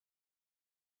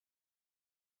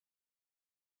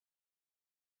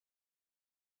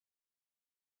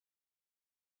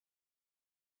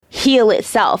heal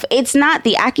itself. It's not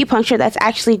the acupuncture that's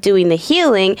actually doing the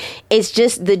healing. It's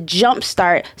just the jump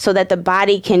start so that the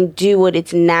body can do what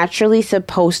it's naturally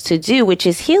supposed to do, which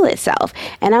is heal itself.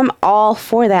 And I'm all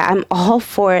for that. I'm all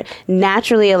for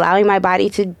naturally allowing my body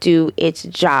to do its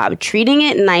job, treating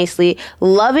it nicely,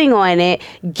 loving on it,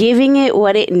 giving it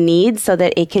what it needs so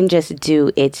that it can just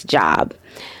do its job.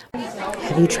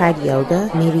 Have you tried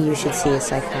yoga? Maybe you should see a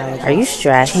psychiatrist. Are you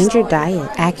stressed? Change your diet.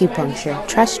 Acupuncture.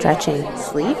 Try stretching.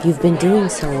 Sleep? You've been doing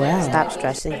so well. Stop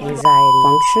stressing. Anxiety.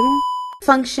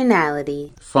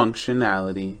 Functionality.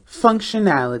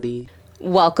 Functionality.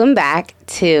 Welcome back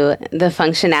to the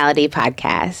Functionality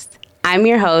Podcast. I'm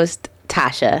your host,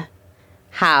 Tausha.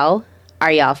 How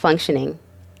are y'all functioning?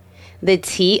 The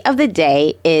tea of the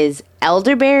day is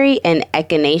elderberry and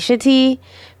echinacea tea,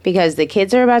 because the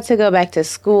kids are about to go back to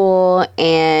school,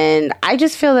 and I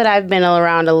just feel that I've been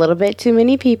around a little bit too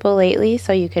many people lately,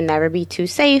 so you can never be too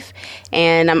safe,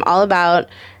 and I'm all about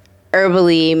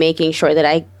herbally making sure that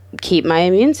I keep my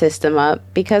immune system up,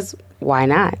 because why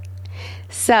not?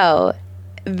 So,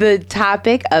 the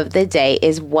topic of the day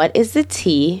is, what is the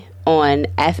tea on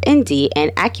FND and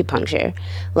acupuncture?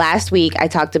 Last week, I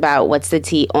talked about what's the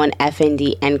tea on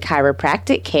FND and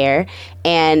chiropractic care,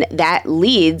 and that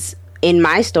leads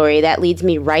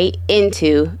me right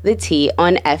into the tea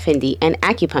on FND and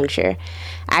acupuncture.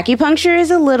 Acupuncture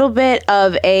is a little bit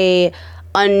of a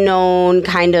unknown,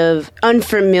 kind of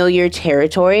unfamiliar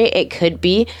territory. It could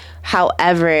be.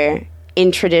 However,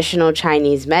 in traditional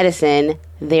Chinese medicine,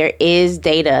 there is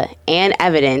data and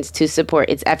evidence to support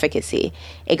its efficacy.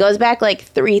 It goes back like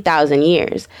 3,000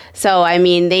 years. So, I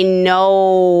mean, they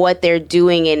know what they're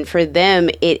doing, and for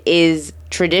them, it is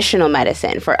traditional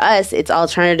medicine. For us, it's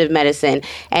alternative medicine.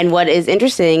 And what is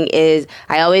interesting is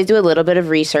I always do a little bit of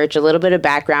research, a little bit of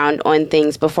background on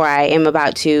things before I am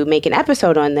about to make an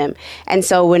episode on them. And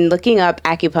so when looking up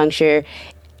acupuncture,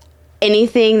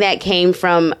 anything that came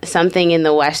from something in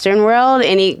the Western world,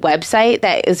 any website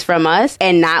that is from us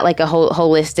and not like a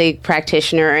holistic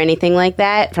practitioner or anything like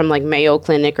that, from like Mayo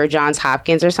Clinic or Johns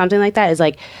Hopkins or something like that, is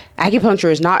like,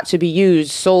 acupuncture is not to be used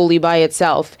solely by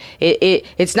itself.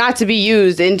 It's not to be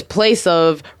used in place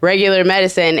of regular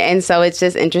medicine. And so it's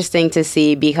just interesting to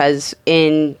see, because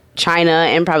in China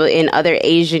and probably in other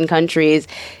Asian countries,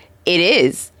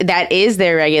 that is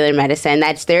their regular medicine.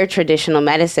 That's their traditional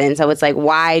medicine. So it's like,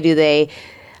 why do they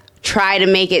try to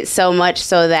make it so much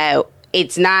so that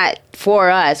it's not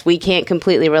for us? We can't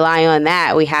completely rely on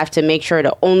that. We have to make sure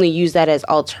to only use that as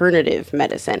alternative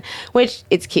medicine, which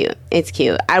it's cute. It's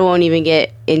cute. I won't even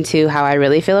get into how I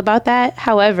really feel about that.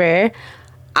 However,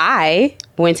 I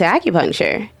went to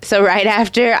acupuncture. So right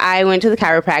after I went to the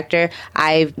chiropractor,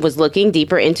 I was looking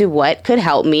deeper into what could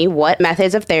help me, what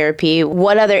methods of therapy,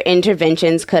 what other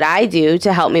interventions could I do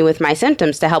to help me with my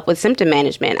symptoms, to help with symptom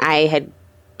management.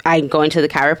 I'm going to the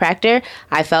chiropractor.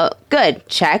 I felt good.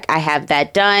 Check. I have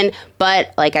that done.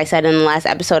 But like I said in the last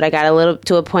episode, I got a little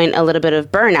bit of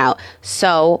burnout.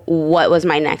 So what was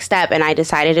my next step? And I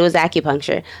decided it was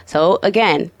acupuncture. So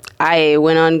again, I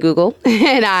went on Google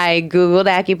and I Googled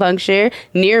acupuncture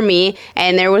near me,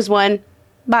 and there was one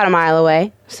about a mile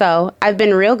away. So I've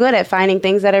been real good at finding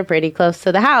things that are pretty close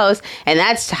to the house. And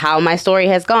that's how my story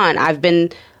has gone. I've been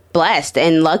blessed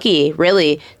and lucky,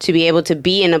 really, to be able to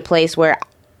be in a place where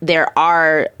there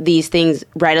are these things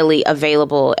readily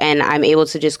available, and I'm able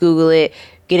to just Google it,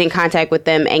 get in contact with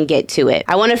them, and get to it.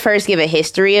 I want to first give a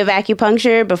history of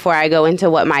acupuncture before I go into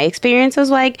what my experience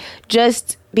was like,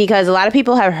 just because a lot of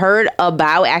people have heard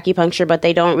about acupuncture, but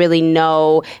they don't really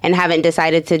know and haven't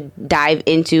decided to dive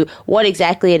into what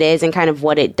exactly it is and kind of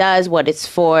what it does, what it's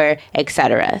for,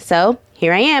 etc. So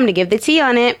here I am to give the tea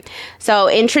on it. So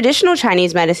in traditional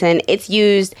Chinese medicine, it's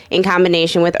used in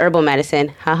combination with herbal medicine.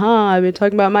 Haha, I've been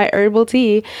talking about my herbal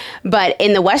tea. But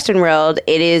in the Western world,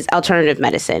 it is alternative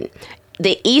medicine.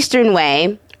 The Eastern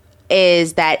way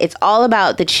is that it's all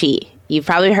about the qi. You've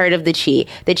probably heard of the qi.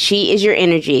 The qi is your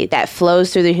energy that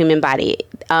flows through the human body.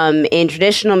 In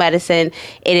traditional medicine,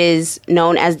 it is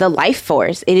known as the life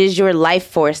force. It is your life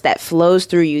force that flows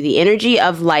through you, the energy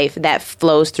of life that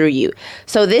flows through you.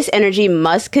 So this energy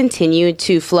must continue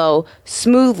to flow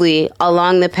smoothly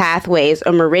along the pathways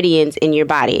or meridians in your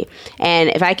body. And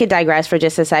if I could digress for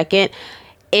just a second,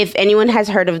 if anyone has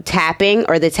heard of tapping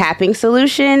or the tapping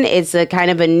solution, it's a kind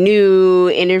of a new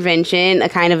intervention, a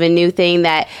kind of a new thing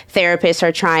that therapists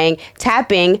are trying.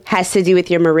 Tapping has to do with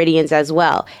your meridians as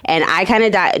well. And I kind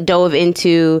of dove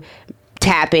into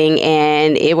tapping,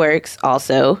 and it works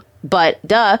also. But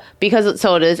because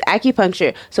so does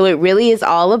acupuncture. So it really is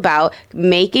all about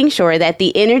making sure that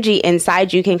the energy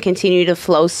inside you can continue to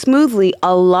flow smoothly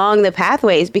along the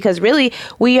pathways, because really,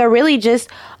 we are really just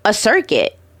a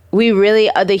circuit. We really,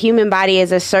 the human body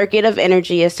is a circuit of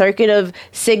energy, a circuit of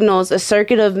signals, a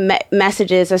circuit of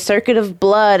messages, a circuit of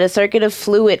blood, a circuit of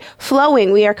fluid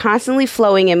flowing. We are constantly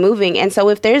flowing and moving. And so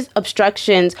if there's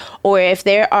obstructions or if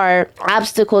there are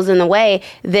obstacles in the way,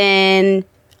 then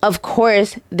of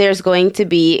course, there's going to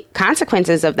be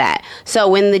consequences of that. So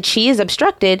when the chi is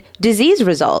obstructed, disease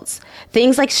results.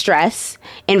 Things like stress,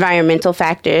 environmental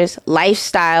factors,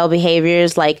 lifestyle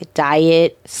behaviors like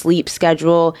diet, sleep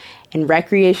schedule, and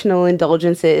recreational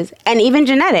indulgences, and even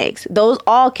genetics. Those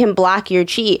all can block your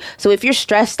chi. So if you're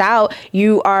stressed out,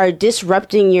 you are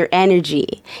disrupting your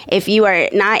energy. If you are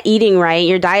not eating right,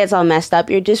 your diet's all messed up,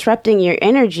 you're disrupting your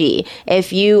energy.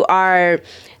 If you are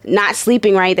not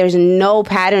sleeping right, there's no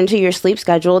pattern to your sleep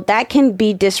schedule, that can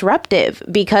be disruptive,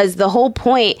 because the whole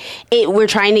point, we're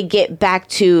trying to get back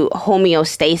to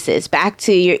homeostasis, back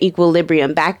to your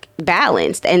equilibrium, back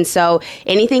balanced. And so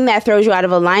anything that throws you out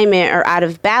of alignment or out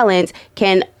of balance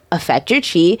can affect your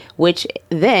chi, which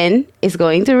then is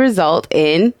going to result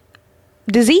in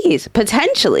disease,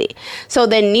 potentially. So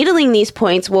then needling these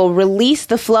points will release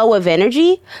the flow of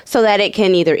energy so that it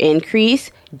can either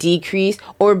increase, decrease,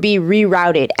 or be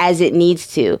rerouted as it needs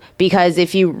to. Because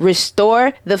if you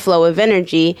restore the flow of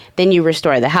energy, then you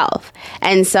restore the health.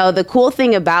 And so the cool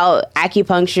thing about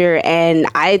acupuncture, and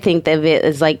I think of it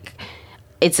as like,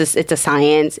 it's a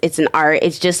science, it's an art,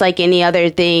 it's just like any other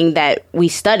thing that we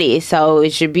study. So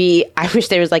it should be, I wish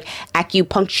there was like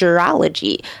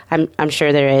acupuncturology. I'm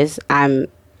sure there is.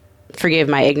 Forgive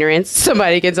my ignorance.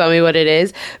 Somebody can tell me what it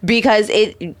is, because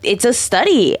it's a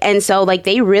study. And so like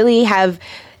they really have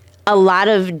a lot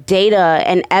of data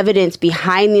and evidence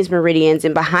behind these meridians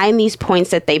and behind these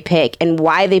points that they pick and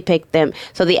why they pick them.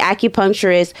 So the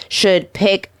acupuncturist should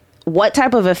pick what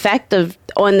type of effect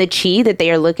on the chi that they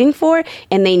are looking for,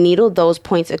 and they needle those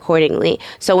points accordingly.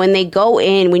 So when you go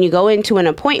into an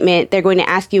appointment, they're going to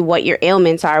ask you what your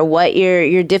ailments are, what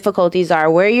your difficulties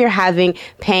are, where you're having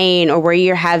pain or where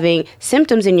you're having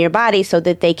symptoms in your body, so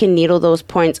that they can needle those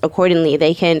points accordingly.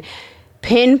 They can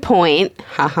pinpoint,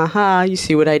 you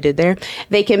see what I did there?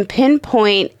 They can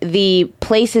pinpoint the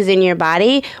places in your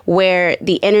body where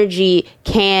the energy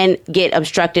can get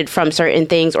obstructed from certain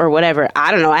things or whatever.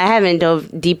 I don't know. I haven't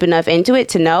dove deep enough into it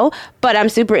to know, but I'm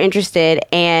super interested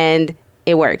and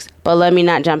it works. But let me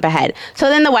not jump ahead. So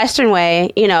then the Western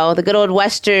way, the good old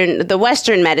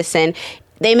Western medicine,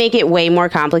 they make it way more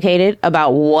complicated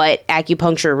about what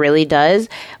acupuncture really does.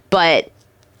 But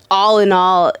all in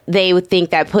all, they would think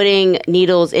that putting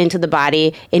needles into the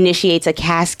body initiates a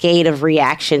cascade of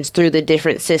reactions through the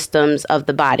different systems of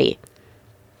the body.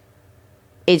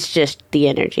 It's just the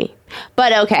energy.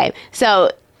 But okay,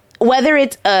 so whether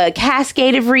it's a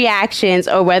cascade of reactions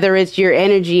or whether it's your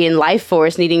energy and life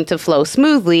force needing to flow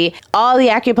smoothly, all the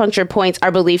acupuncture points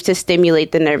are believed to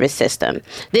stimulate the nervous system.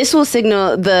 This will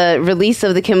signal the release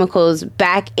of the chemicals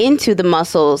back into the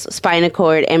muscles, spinal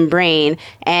cord, and brain,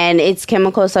 and it's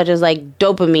chemicals such as like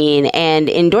dopamine and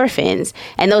endorphins.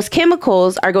 And those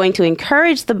chemicals are going to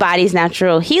encourage the body's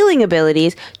natural healing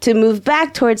abilities to move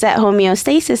back towards that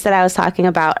homeostasis that I was talking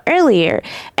about earlier.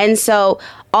 And so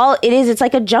all it is, it's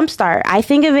like a jump start. I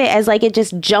think of it as like it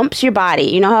just jumps your body.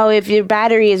 You know how if your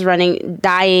battery is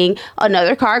dying,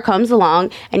 another car comes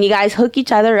along and you guys hook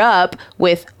each other up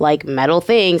with like metal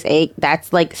things,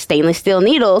 that's like stainless steel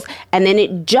needles, and then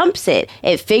it jumps it.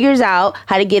 It figures out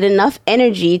how to get enough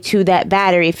energy to that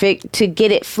battery to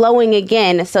get it flowing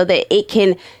again so that it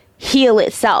can heal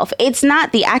itself. It's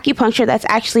not the acupuncture that's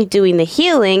actually doing the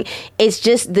healing. It's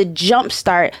just the jump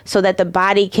start so that the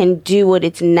body can do what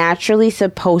it's naturally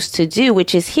supposed to do,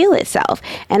 which is heal itself.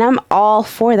 And I'm all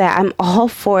for that. I'm all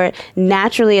for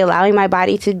naturally allowing my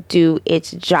body to do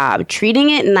its job, treating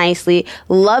it nicely,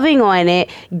 loving on it,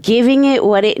 giving it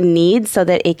what it needs so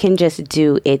that it can just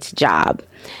do its job.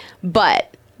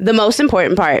 But the most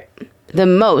important part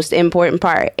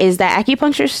is that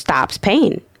acupuncture stops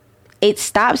pain. It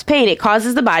stops pain. It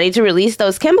causes the body to release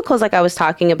those chemicals like I was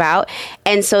talking about.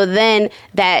 And so then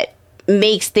that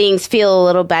makes things feel a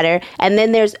little better. And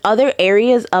then there's other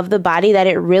areas of the body that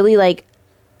it really like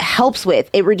helps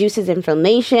with. It reduces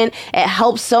inflammation. It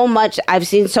helps so much. I've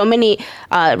seen so many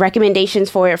recommendations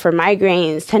for it for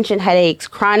migraines, tension headaches,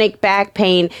 chronic back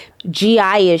pain,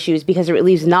 GI issues, because it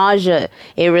relieves nausea.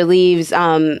 It relieves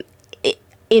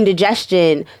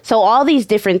indigestion. So all these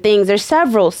different things, there's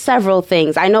several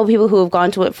things. I know people who have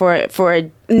gone to it for a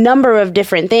number of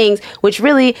different things, which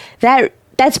really that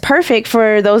that's perfect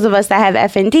for those of us that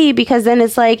have FND, because then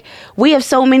it's like we have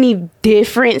so many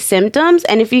different symptoms.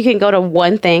 And if you can go to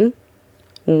one thing,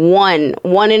 one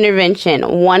intervention,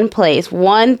 one place,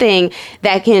 one thing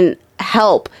that can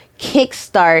help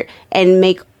kickstart and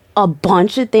make a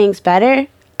bunch of things better,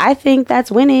 I think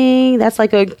that's winning. That's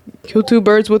like a kill two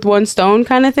birds with one stone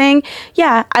kind of thing.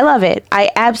 Yeah, I love it. I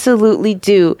absolutely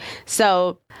do.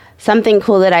 So something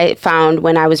cool that I found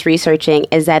when I was researching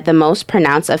is that the most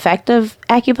pronounced effect of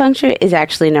acupuncture is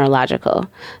actually neurological.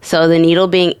 So the needle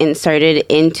being inserted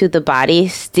into the body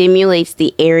stimulates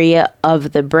the area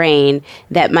of the brain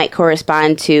that might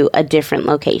correspond to a different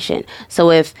location.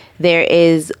 So if there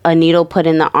is a needle put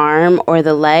in the arm or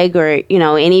the leg or,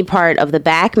 any part of the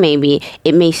back, maybe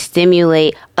it may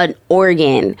stimulate an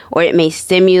organ, or it may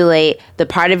stimulate the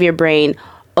part of your brain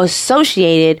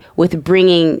associated with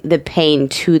bringing the pain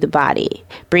to the body,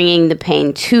 bringing the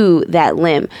pain to that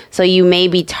limb. So you may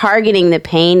be targeting the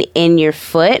pain in your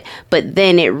foot, but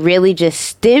then it really just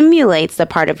stimulates the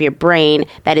part of your brain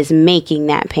that is making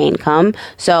that pain come.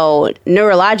 So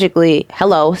neurologically,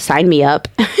 hello, sign me up.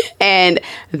 And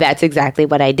that's exactly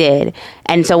what I did.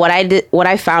 And so what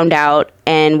I found out,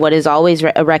 and what is always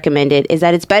recommended, is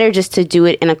that it's better just to do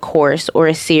it in a course or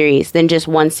a series than just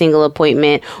one single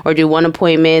appointment, or do one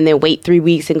appointment and then wait 3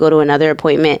 weeks and go to another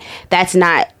appointment. That's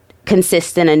not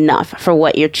consistent enough for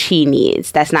what your chi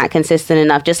needs. That's not consistent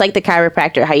enough. Just like the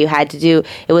chiropractor, how you had to do,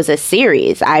 it was a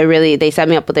series. They set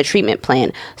me up with a treatment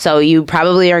plan. So you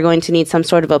probably are going to need some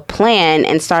sort of a plan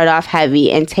and start off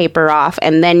heavy and taper off,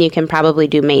 and then you can probably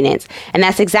do maintenance. And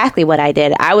that's exactly what I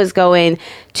did. I was going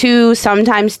 2,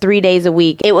 sometimes 3 days a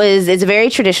week. It's a very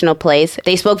traditional place.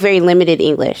 They spoke very limited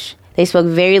English.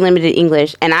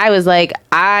 And I was like,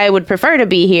 I would prefer to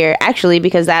be here, actually,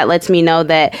 because that lets me know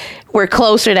that we're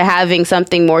closer to having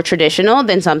something more traditional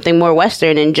than something more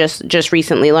Western and just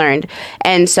recently learned.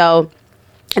 And so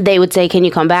they would say, can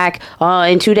you come back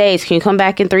in 2 days? Can you come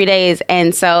back in 3 days?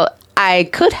 And so I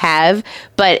could have,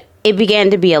 but it began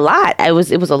to be a lot. It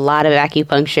was a lot of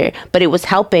acupuncture, but it was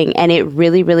helping, and it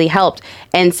really, really helped.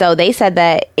 And so they said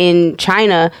that in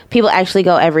China, people actually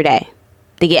go every day.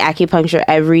 They get acupuncture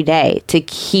every day to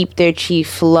keep their chi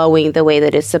flowing the way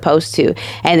that it's supposed to.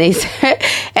 And they said,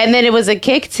 and then it was a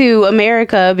kick to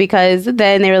America, because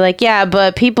then they were like, yeah,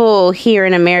 but people here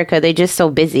in America, they're just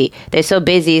so busy. They're so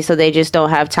busy, so they just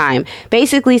don't have time.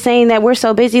 Basically saying that we're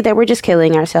so busy that we're just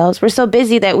killing ourselves. We're so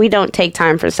busy that we don't take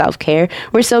time for self-care.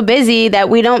 We're so busy that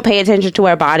we don't pay attention to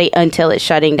our body until it's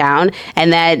shutting down.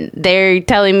 And that they're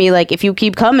telling me, like, if you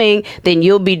keep coming, then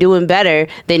you'll be doing better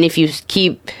than if you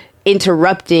keep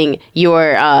interrupting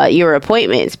your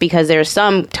appointments, because there are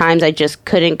some times I just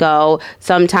couldn't go.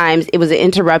 Sometimes it was an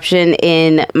interruption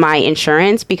in my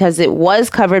insurance, because it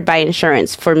was covered by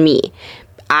insurance for me.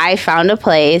 I found a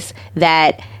place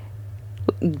that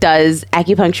does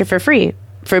acupuncture for free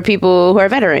for people who are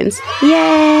veterans.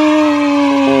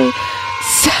 Yay!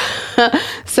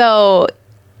 So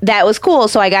that was cool.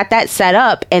 So I got that set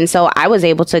up, and so I was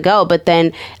able to go, but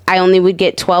then I only would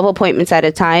get 12 appointments at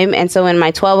a time. And so when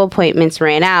my 12 appointments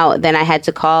ran out, then I had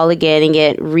to call again and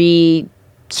get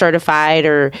recertified,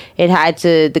 or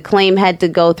the claim had to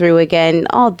go through again,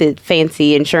 all the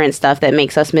fancy insurance stuff that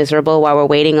makes us miserable while we're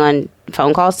waiting on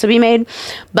phone calls to be made.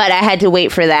 But I had to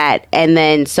wait for that. And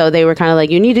then so they were kind of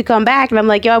like, you need to come back. And I'm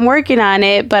like, yo, I'm working on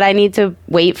it, but I need to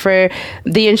wait for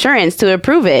the insurance to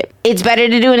approve it. It's better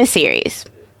to do in a series.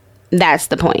 That's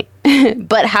the point.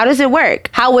 But how does it work?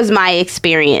 How was my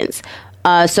experience?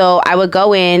 So I would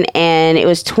go in, and it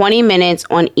was 20 minutes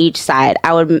on each side.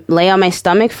 I would lay on my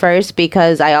stomach first,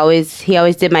 because he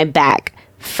always did my back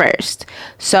first.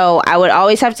 So I would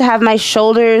always have to have my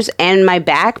shoulders and my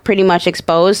back pretty much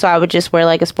exposed. So I would just wear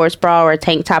like a sports bra or a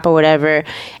tank top or whatever.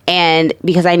 And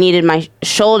because I needed my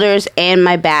shoulders and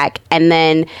my back, and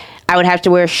then I would have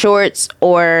to wear shorts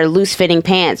or loose fitting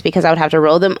pants, because I would have to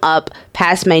roll them up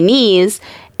past my knees,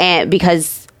 and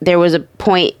because there was a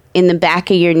point in the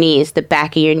back of your knees, the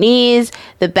back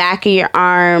of your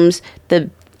arms,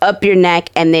 up your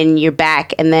neck, and then your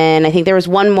back. And then I think there was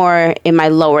one more in my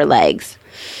lower legs.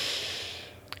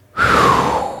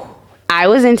 I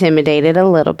was intimidated a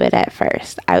little bit at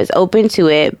first. I was open to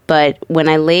it, but when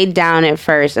I laid down at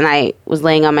first, and I was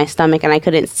laying on my stomach and I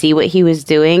couldn't see what he was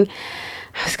doing,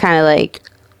 I was kind of like,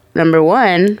 number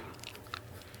one,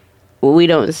 we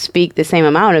don't speak the same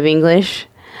amount of English.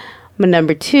 But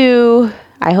number two,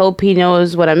 I hope he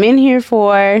knows what I'm in here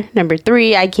for. Number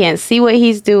three, I can't see what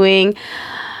he's doing.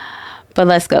 But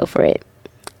let's go for it.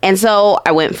 And so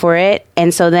I went for it.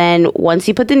 And so then once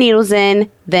he put the needles in,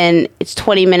 then it's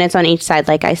 20 minutes on each side,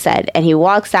 like I said. And he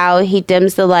walks out, he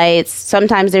dims the lights.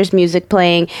 Sometimes there's music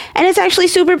playing, and it's actually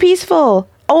super peaceful.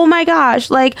 Oh my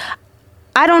gosh. Like,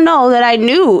 I don't know that I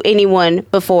knew anyone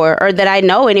before, or that I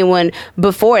know anyone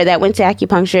before that went to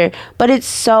acupuncture, but it's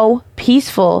so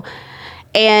peaceful.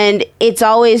 And it's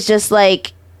always just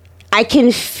like, I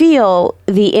can feel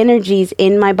the energies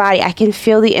in my body. I can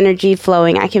feel the energy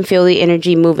flowing. I can feel the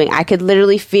energy moving. I could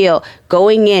literally feel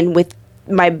going in with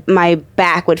my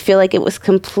back would feel like it was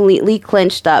completely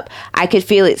clenched up. I could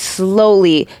feel it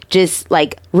slowly just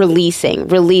like releasing.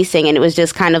 And it was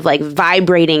just kind of like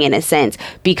vibrating in a sense,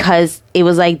 because it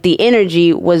was like the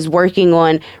energy was working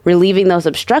on relieving those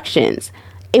obstructions.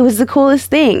 It was the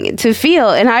coolest thing to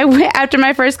feel. And after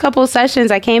my first couple of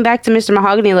sessions, I came back to Mr.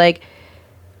 Mahogany like,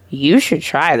 you should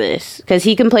try this, because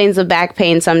he complains of back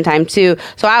pain sometimes too.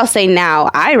 So I'll say now,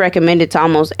 I recommend it to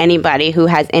almost anybody who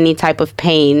has any type of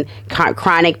pain,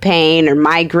 chronic pain or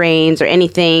migraines or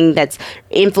anything that's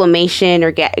inflammation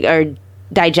or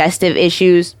digestive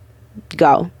issues.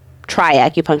 Go try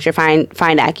acupuncture, find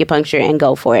acupuncture and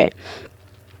go for it.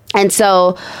 And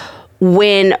so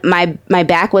when my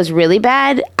back was really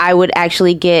bad, I would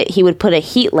actually he would put a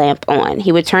heat lamp on.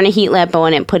 He would turn a heat lamp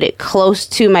on and put it close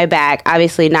to my back,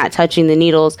 obviously not touching the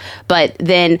needles, but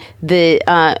then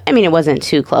it wasn't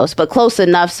too close, but close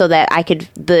enough so that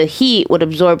the heat would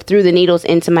absorb through the needles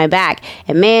into my back.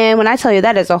 And man, when I tell you,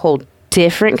 that is a whole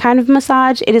different kind of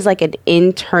massage. It is like an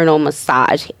internal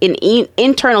massage, an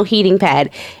internal heating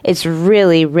pad. It's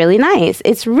really, really nice.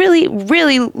 It's really,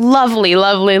 really lovely,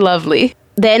 lovely, lovely.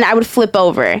 Then I would flip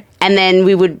over, and then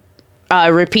we would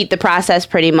repeat the process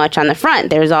pretty much on the front.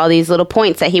 There's all these little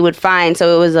points that he would find.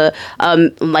 So it was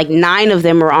like 9 of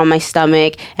them were on my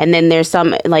stomach, and then there's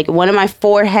some like one in my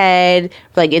forehead,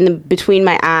 like between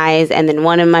my eyes, and then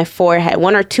one in my forehead,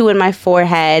 1 or 2 in my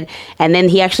forehead, and then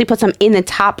he actually put some in the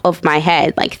top of my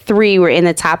head. Like 3 were in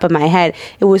the top of my head.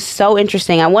 It was so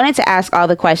interesting. I wanted to ask all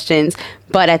the questions,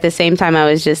 but at the same time, I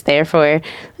was just there for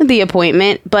the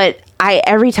appointment. But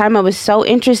every time I was so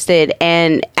interested,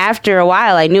 and after a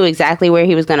while I knew exactly where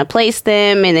he was going to place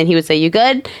them, and then he would say, "You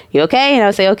good? You okay?" And I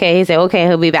would say, "Okay." He'd say, "Okay,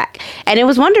 he'll be back." And it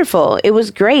was wonderful. It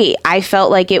was great. I felt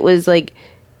like it was like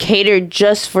catered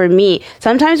just for me.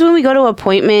 Sometimes when we go to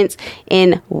appointments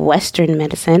in Western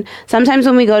medicine, sometimes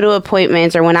when we go to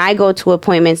appointments, or when I go to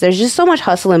appointments, there's just so much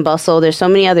hustle and bustle. There's so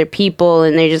many other people,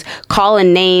 and they're just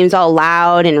calling names all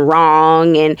loud and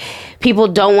wrong, and people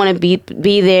don't want to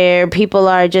be there. People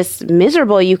are just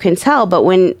miserable, you can tell. But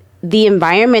when the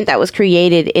environment that was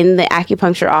created in the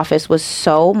acupuncture office was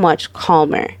so much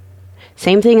calmer.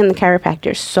 Same thing in the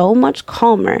chiropractor, so much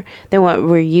calmer than what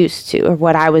we're used to, or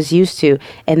what I was used to.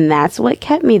 And that's what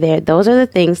kept me there. Those are the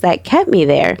things that kept me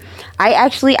there.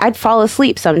 I'd fall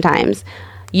asleep sometimes.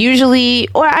 Usually,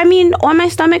 on my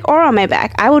stomach or on my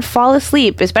back. I would fall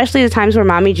asleep, especially the times where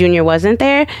Mommy Junior wasn't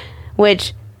there,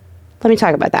 which, let me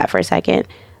talk about that for a second.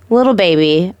 Little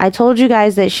baby, I told you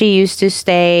guys that she used to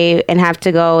stay and have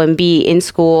to go and be in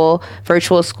school,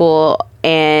 virtual school,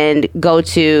 and go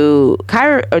to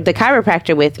the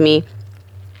chiropractor with me.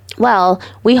 Well,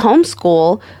 we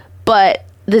homeschool, but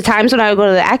the times when I would go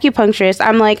to the acupuncturist,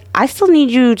 I'm like, I still need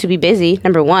you to be busy,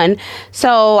 number one.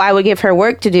 So I would give her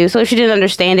work to do. So if she didn't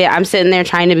understand it, I'm sitting there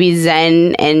trying to be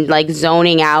zen and like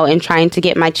zoning out and trying to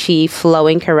get my chi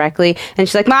flowing correctly. And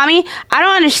she's like, "Mommy, I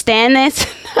don't understand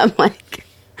this." I'm like,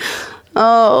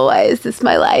 oh, why is this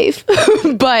my life?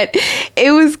 But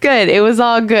it was good. It was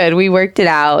all good. We worked it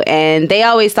out. And they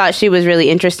always thought she was really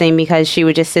interesting because she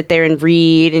would just sit there and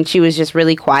read, and she was just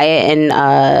really quiet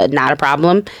and not a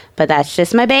problem. But that's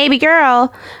just my baby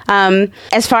girl.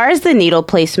 As far as the needle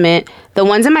placement, the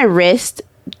ones in my wrist,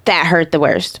 that hurt the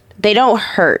worst. They don't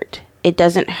hurt. It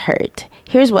doesn't hurt.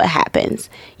 Here's what happens.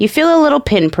 You feel a little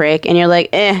pinprick, and you're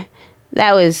like,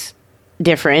 that was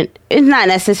different. It's not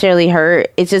necessarily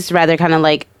hurt. It's just rather kind of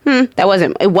like, it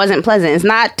wasn't pleasant. It's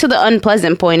not to the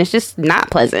unpleasant point. It's just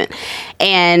not pleasant.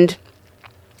 And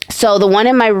so the one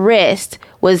in my wrist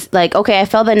was like, okay, I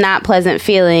felt the not pleasant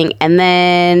feeling. And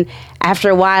then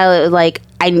after a while, it was like,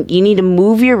 you need to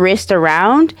move your wrist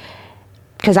around,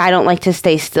 because I don't like to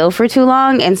stay still for too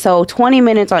long. And so 20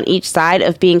 minutes on each side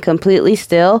of being completely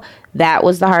still, that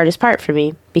was the hardest part for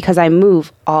me, because I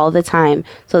move all the time.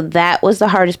 So that was the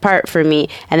hardest part for me.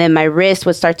 And then my wrist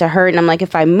would start to hurt. And I'm like,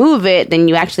 if I move it, then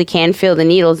you actually can feel the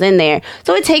needles in there.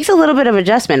 So it takes a little bit of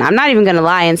adjustment. I'm not even going to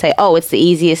lie and say, oh, it's the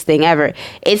easiest thing ever.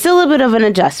 It's a little bit of an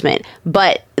adjustment,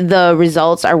 but the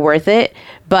results are worth it.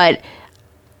 But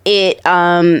it,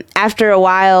 after a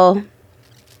while,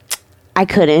 I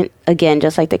couldn't. Again,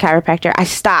 just like the chiropractor, I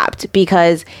stopped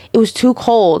because it was too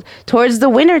cold. Towards the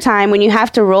winter time, when you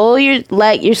have to roll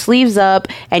your sleeves up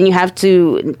and you have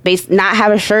to not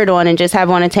have a shirt on and just have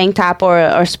on a tank top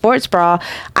or sports bra,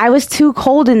 I was too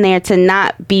cold in there to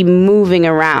not be moving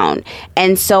around.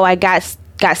 And so I got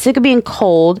sick of being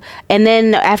cold. And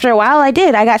then after a while, I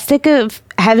got sick of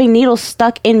having needles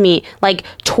stuck in me, like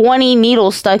 20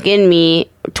 needles stuck in me,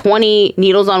 20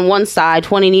 needles on one side,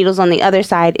 20 needles on the other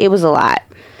side. It was a lot.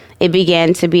 It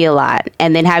began to be a lot.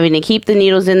 And then having to keep the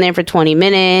needles in there for 20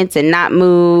 minutes and not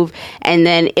move. And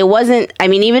then it wasn't,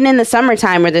 even in the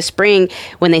summertime or the spring,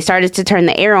 when they started to turn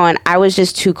the air on, I was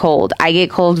just too cold. I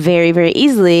get cold very, very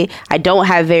easily. I don't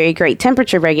have very great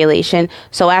temperature regulation.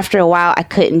 So after a while, I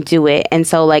couldn't do it. And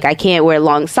so I can't wear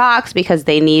long socks because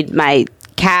they need my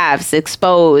calves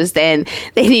exposed and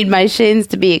they need my shins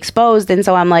to be exposed. And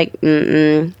so I'm like,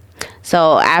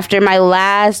 So after my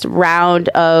last round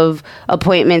of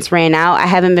appointments ran out, I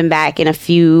haven't been back in a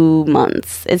few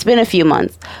months. It's been a few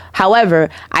months. However,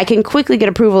 I can quickly get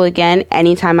approval again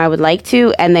anytime I would like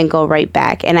to and then go right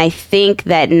back. And I think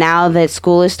that now that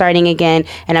school is starting again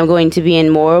and I'm going to be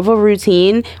in more of a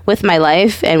routine with my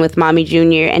life and with Mommy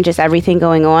Junior and just everything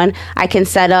going on, I can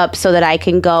set up so that I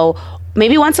can go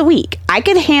maybe once a week. I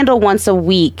could handle once a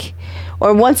week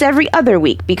or once every other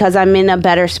week because I'm in a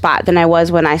better spot than I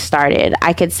was when I started.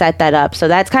 I could set that up. So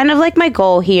that's kind of like my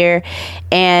goal here.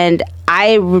 And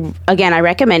I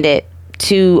recommend it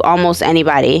to almost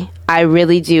anybody. I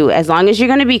really do. As long as you're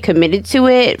going to be committed to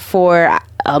it for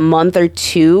a month or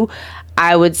two,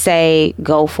 I would say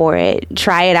go for it.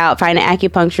 Try it out. Find an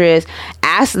acupuncturist.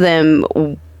 Ask them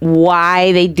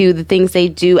why they do the things they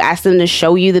do. Ask them to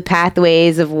show you the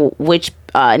pathways of which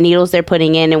needles they're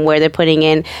putting in and where they're putting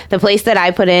in. The place that I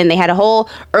put in, they had a whole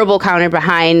herbal counter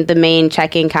behind the main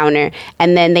check-in counter.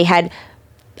 And then they had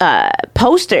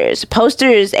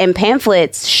posters and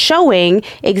pamphlets showing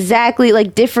exactly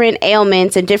different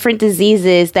ailments and different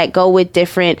diseases that go with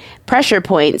different pressure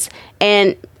points.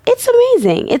 And it's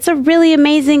amazing. It's a really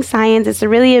amazing science. It's a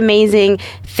really amazing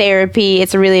therapy.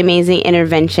 It's a really amazing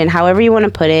intervention. However you want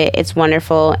to put it, it's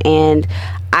wonderful. And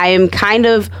I am kind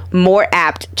of more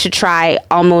apt to try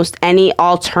almost any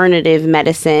alternative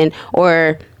medicine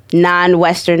or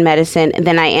non-Western medicine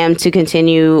than I am to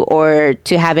continue or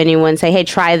to have anyone say, hey,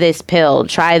 try this pill,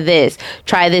 try this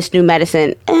new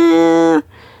medicine.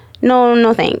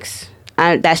 No, thanks.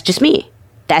 That's just me.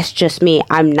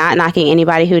 I'm not knocking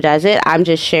anybody who does it. I'm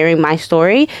just sharing my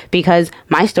story because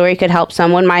my story could help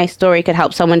someone. My story could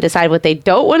help someone decide what they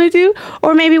don't want to do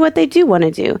or maybe what they do want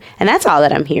to do. And that's all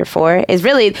that I'm here for.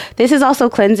 This is also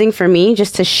cleansing for me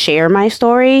just to share my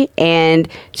story and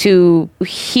to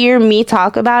hear me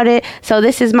talk about it. So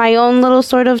this is my own little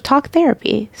sort of talk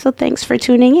therapy. So thanks for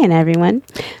tuning in, everyone.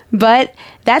 But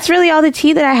that's really all the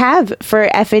tea that I have for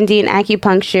FND and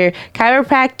acupuncture.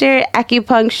 Chiropractor,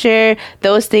 acupuncture,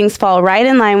 those things fall right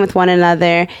in line with one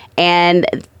another.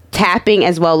 And tapping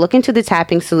as well. Look into the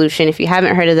tapping solution. If you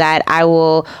haven't heard of that, I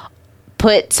will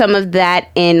put some of that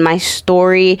in my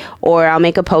story or I'll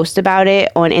make a post about it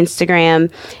on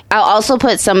Instagram. I'll also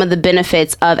put some of the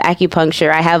benefits of acupuncture.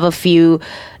 I have a few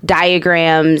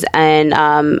diagrams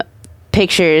and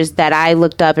pictures that I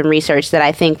looked up and researched that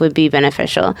I think would be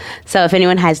beneficial. So if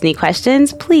anyone has any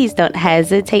questions, please don't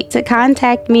hesitate to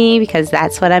contact me because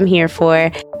that's what I'm here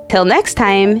for. Till next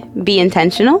time, be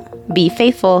intentional, be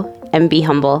faithful, and be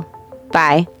humble.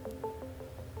 Bye.